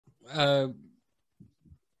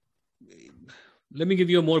let me give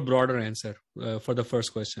you a more broader answer for the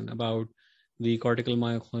first question about the cortical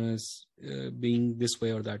myoclonus being this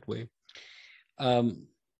way or that way.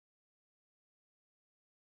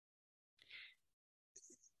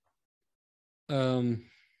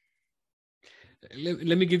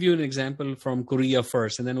 Let me give you an example from chorea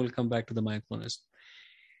first, and then we'll come back to the myoclonus.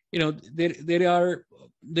 You know, there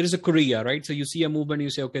is a chorea, right? So you see a movement, you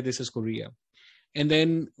say, okay, this is chorea. And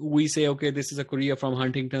then we say, okay, this is a chorea from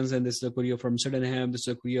Huntington's, and this is a chorea from Sydenham, this is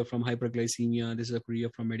a chorea from hyperglycemia, this is a chorea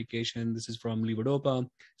from medication, this is from levodopa,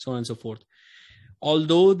 so on and so forth.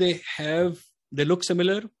 Although they look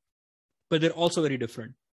similar, but they're also very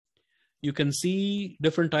different. You can see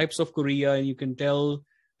different types of chorea, and you can tell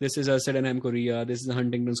this is a Sydenham chorea, this is a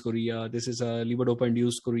Huntington's chorea, this is a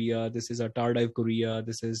levodopa-induced chorea, this is a tardive chorea,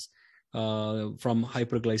 this is from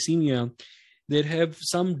hyperglycemia. They have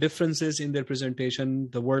some differences in their presentation.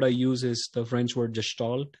 The word I use is the French word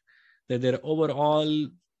gestalt, that their overall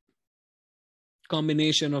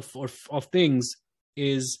combination of things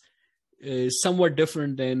is somewhat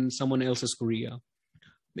different than someone else's chorea.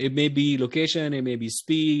 It may be location, it may be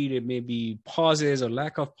speed, it may be pauses or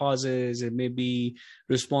lack of pauses, it may be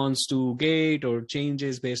response to gait or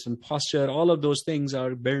changes based on posture. All of those things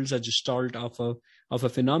builds a gestalt of a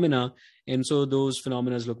phenomena, and so those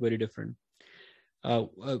phenomena look very different.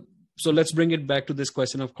 So let's bring it back to this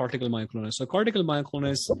question of cortical myoclonus. So cortical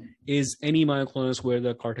myoclonus is any myoclonus where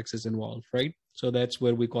the cortex is involved, right? So that's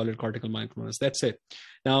where we call it cortical myoclonus. That's it.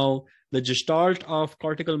 Now, the gestalt of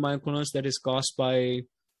cortical myoclonus that is caused by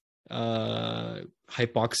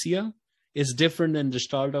hypoxia is different than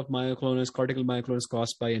gestalt of cortical myoclonus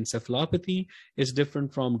caused by encephalopathy. Is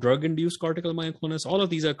different from drug-induced cortical myoclonus. All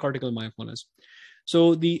of these are cortical myoclonus.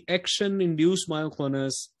 So the action-induced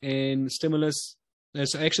myoclonus and stimulus.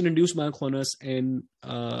 So action-induced myoclonus and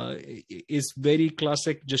is very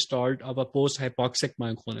classic gestalt of a post-hypoxic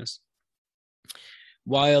myoclonus.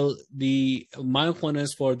 While the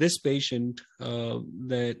myoclonus for this patient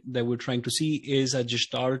that we're trying to see is a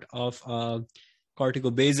gestalt of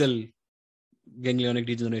corticobasal ganglionic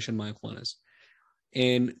degeneration myoclonus.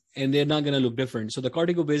 And they're not going to look different. So the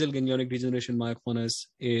corticobasal ganglionic degeneration myoclonus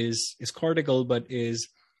is cortical, but is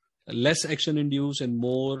less action-induced and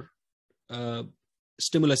more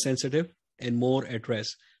stimulus sensitive and more at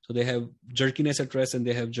rest. So they have jerkiness at rest and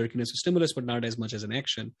they have jerkiness of stimulus, but not as much as an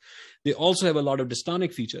action. They also have a lot of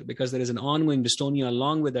dystonic feature because there is an ongoing dystonia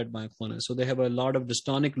along with that myoclonus. So they have a lot of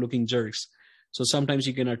dystonic looking jerks. So sometimes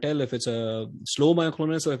you cannot tell if it's a slow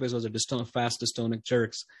myoclonus or if it was a fast dystonic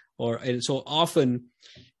jerks. And so often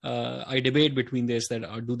I debate between this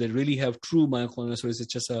that do they really have true myoclonus or is it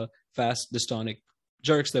just a fast dystonic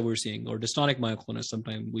jerks that we're seeing, or dystonic myoclonus,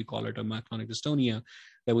 sometimes we call it a myoclonic dystonia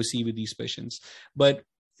that we see with these patients. But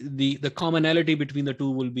the commonality between the two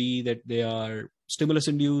will be that they are stimulus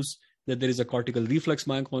induced, that there is a cortical reflex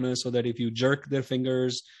myoclonus, so that if you jerk their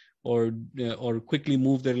fingers or quickly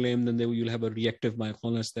move their limb, then you'll have a reactive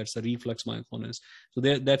myoclonus. That's a reflex myoclonus. So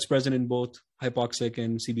that's present in both hypoxic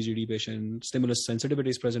and CBGD patient. Stimulus sensitivity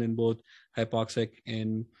is present in both hypoxic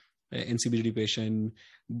and CBGD patient.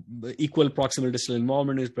 Equal proximal distal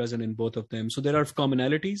involvement is present in both of them. So there are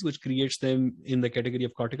commonalities which creates them in the category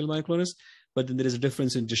of cortical myoclonus, but then there is a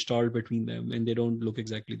difference in gestalt between them, and they don't look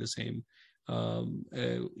exactly the same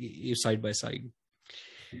side by side.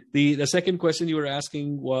 The second question you were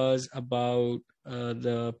asking was about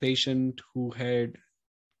the patient who had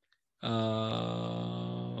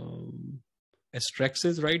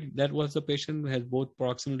astraxis, right? That was the patient who has both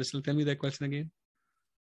proximal distal. Tell me that question again.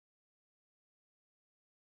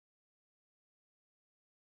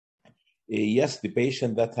 Yes, the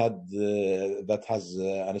patient that has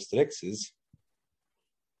anastraxis.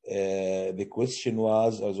 The question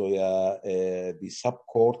was the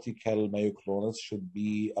subcortical myoclonus should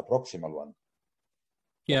be a proximal one.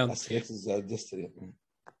 Yeah, anastraxis are distal,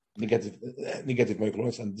 negative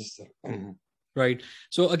myoclonus and distal. Right.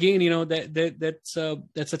 So again, that's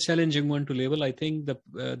a challenging one to label. I think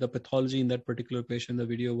the pathology in that particular patient, the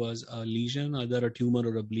video was a lesion, either a tumor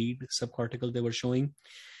or a bleed subcortical they were showing.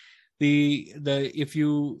 If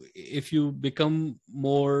you become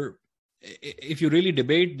more, if you really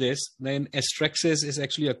debate this, then astraxis is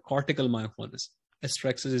actually a cortical myoclonus.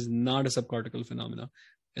 Astraxis is not a subcortical phenomena.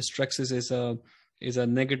 Astraxis is a is a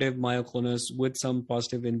negative myoclonus with some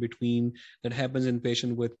positive in between that happens in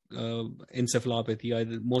patient with encephalopathy,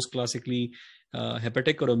 either most classically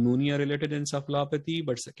hepatic or ammonia related encephalopathy,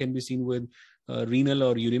 but can be seen with renal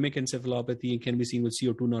or uremic encephalopathy. It can be seen with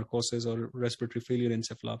CO2 narcosis or respiratory failure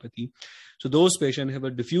encephalopathy. So those patients have a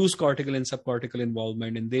diffuse cortical and subcortical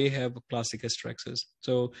involvement, and they have classic hysterexis.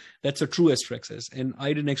 So that's a true hysterexis. And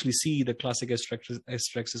I didn't actually see the classic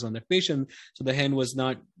hysterexis on that patient. So the hand was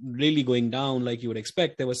not really going down like you would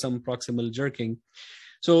expect. There was some proximal jerking.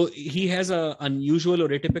 So he has an unusual or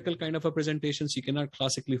atypical kind of a presentation. So you cannot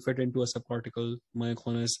classically fit into a subcortical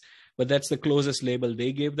myoclonus, but that's the closest label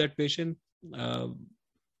they gave that patient.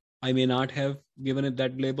 I may not have given it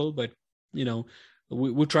that label, but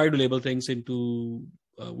we try to label things into,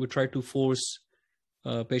 we try to force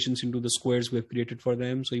patients into the squares we have created for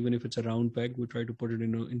them. So even if it's a round peg, we try to put it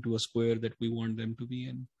into a square that we want them to be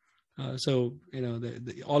in. So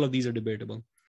all of these are debatable.